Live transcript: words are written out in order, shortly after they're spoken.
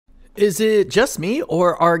Is it just me,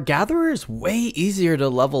 or are gatherers way easier to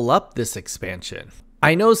level up this expansion?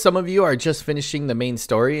 I know some of you are just finishing the main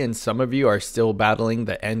story and some of you are still battling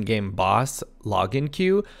the endgame boss login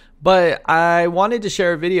queue, but I wanted to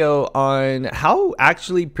share a video on how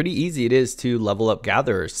actually pretty easy it is to level up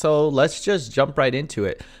gatherers. So let's just jump right into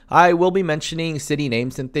it. I will be mentioning city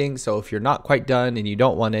names and things, so if you're not quite done and you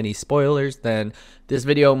don't want any spoilers, then this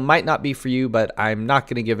video might not be for you, but I'm not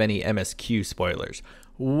going to give any MSQ spoilers.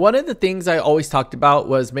 One of the things I always talked about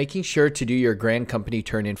was making sure to do your grand company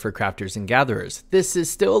turn in for crafters and gatherers. This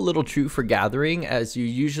is still a little true for gathering, as you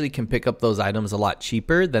usually can pick up those items a lot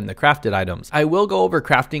cheaper than the crafted items. I will go over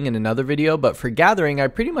crafting in another video, but for gathering, I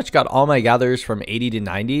pretty much got all my gatherers from 80 to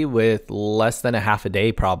 90 with less than a half a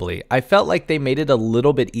day probably. I felt like they made it a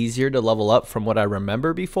little bit easier to level up from what I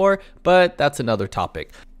remember before, but that's another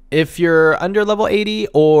topic. If you're under level 80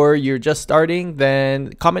 or you're just starting,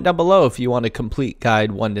 then comment down below if you want a complete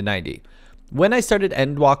guide 1 to 90. When I started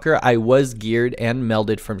Endwalker, I was geared and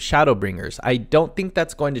melded from Shadowbringers. I don't think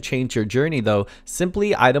that's going to change your journey though.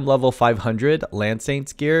 Simply item level 500 Land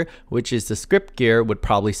Saints gear, which is the script gear, would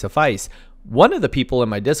probably suffice. One of the people in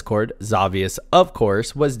my Discord, Xavius of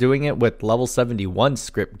course, was doing it with level 71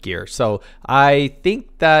 script gear. So I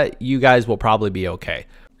think that you guys will probably be okay.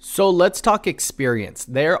 So let's talk experience.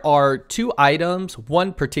 There are two items,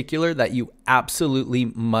 one particular that you absolutely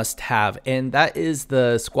must have, and that is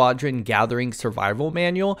the Squadron Gathering Survival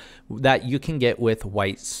Manual that you can get with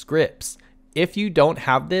white scripts. If you don't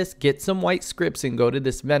have this, get some white scripts and go to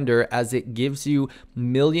this vendor, as it gives you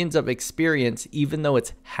millions of experience. Even though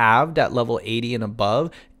it's halved at level 80 and above,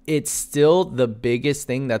 it's still the biggest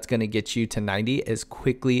thing that's going to get you to 90 as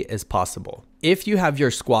quickly as possible. If you have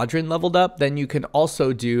your squadron leveled up, then you can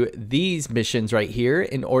also do these missions right here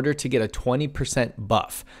in order to get a 20%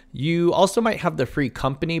 buff. You also might have the free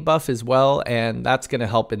company buff as well, and that's going to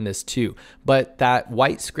help in this too. But that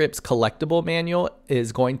white scripts collectible manual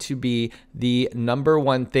is going to be the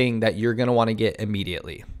 #1 thing that you're going to want to get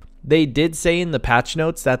immediately. They did say in the patch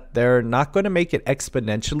notes that they're not going to make it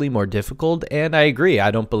exponentially more difficult, and I agree.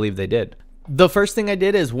 I don't believe they did. The first thing I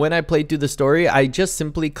did is when I played through the story, I just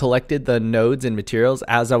simply collected the nodes and materials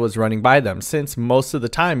as I was running by them, since most of the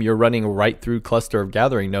time you're running right through cluster of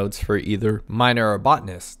gathering nodes for either miner or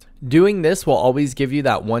botanist. Doing this will always give you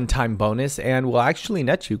that one-time bonus and will actually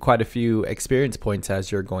net you quite a few experience points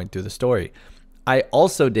as you're going through the story. I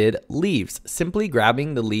also did leaves. Simply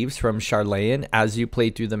grabbing the leaves from Charlayan as you play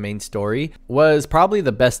through the main story was probably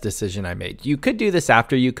the best decision I made. You could do this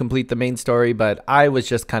after you complete the main story, but I was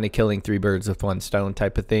just kind of killing 3 birds with 1 stone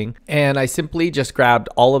type of thing. And I simply just grabbed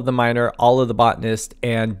all of the miner, all of the botanist,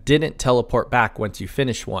 and didn't teleport back once you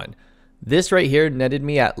finish one. This right here netted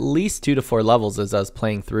me at least 2 to 4 levels as I was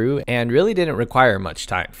playing through, and really didn't require much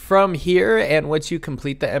time. From here, and once you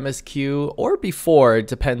complete the MSQ, or before, it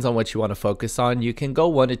depends on what you want to focus on, you can go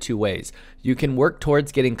 1 of 2 ways. You can work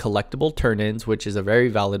towards getting collectible turn-ins, which is a very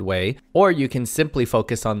valid way, or you can simply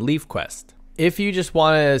focus on leaf quest. If you just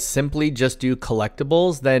want to simply just do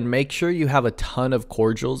collectibles, then make sure you have a ton of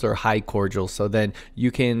cordials or high cordials, so then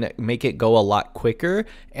you can make it go a lot quicker,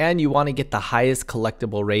 and you want to get the highest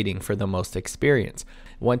collectible rating for the most experience.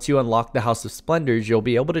 Once you unlock the House of Splendors, you'll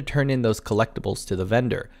be able to turn in those collectibles to the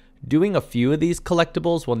vendor. Doing a few of these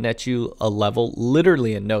collectibles will net you a level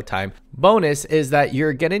literally in no time. Bonus is that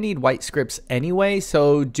you're going to need white scripts anyway,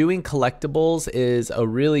 so doing collectibles is a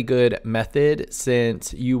really good method,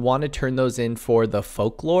 since you want to turn those in for the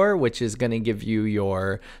folklore, which is going to give you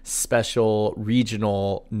your special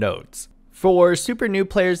regional nodes. For super new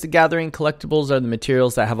players, the gathering collectibles are the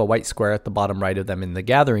materials that have a white square at the bottom right of them in the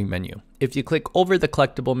gathering menu. If you click over the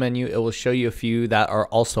collectible menu, it will show you a few that are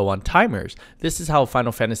also on timers. This is how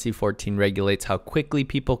Final Fantasy XIV regulates how quickly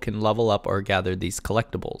people can level up or gather these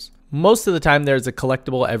collectibles. Most of the time there's a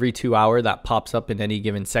collectible every 2 hours that pops up in any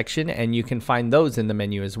given section, and you can find those in the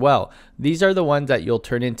menu as well. These are the ones that you'll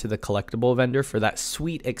turn into the collectible vendor for that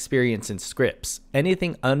sweet experience in scripts.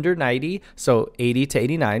 Anything under 90, so 80 to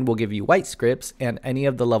 89, will give you white scripts, and any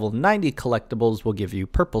of the level 90 collectibles will give you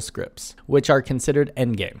purple scripts, which are considered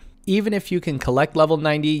endgame. Even if you can collect level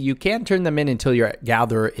 90, you can't turn them in until your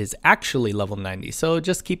gatherer is actually level 90, so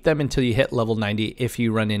just keep them until you hit level 90 if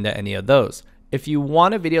you run into any of those. If you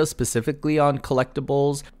want a video specifically on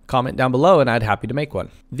collectibles, comment down below and I'd happy to make one.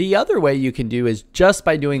 The other way you can do is just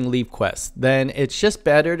by doing leaf quests. Then it's just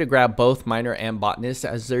better to grab both miner and botanist,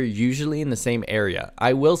 as they're usually in the same area.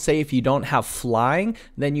 I will say if you don't have flying,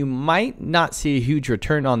 then you might not see a huge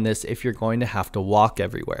return on this if you're going to have to walk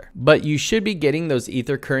everywhere. But you should be getting those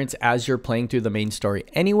ether currents as you're playing through the main story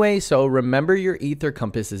anyway, so remember your ether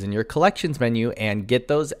compasses in your collections menu and get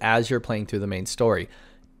those as you're playing through the main story.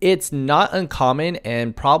 It's not uncommon,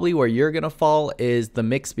 and probably where you're gonna fall is the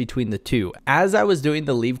mix between the two. As I was doing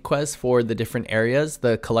the leave quests for the different areas,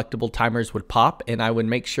 the collectible timers would pop, and I would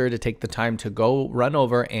make sure to take the time to go run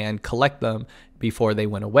over and collect them before they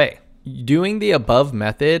went away. Doing the above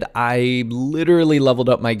method, I literally leveled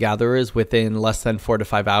up my gatherers within less than 4 to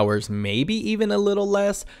 5 hours, maybe even a little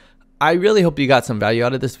less. I really hope you got some value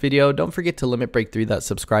out of this video. Don't forget to limit break through that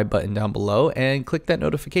subscribe button down below and click that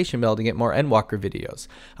notification bell to get more Endwalker videos.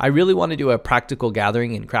 I really want to do a practical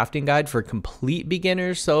gathering and crafting guide for complete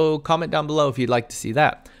beginners, so comment down below if you'd like to see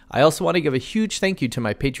that. I also want to give a huge thank you to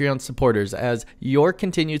my Patreon supporters, as your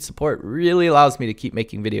continued support really allows me to keep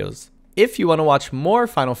making videos. If you want to watch more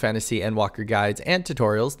Final Fantasy Endwalker guides and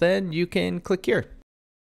tutorials, then you can click here.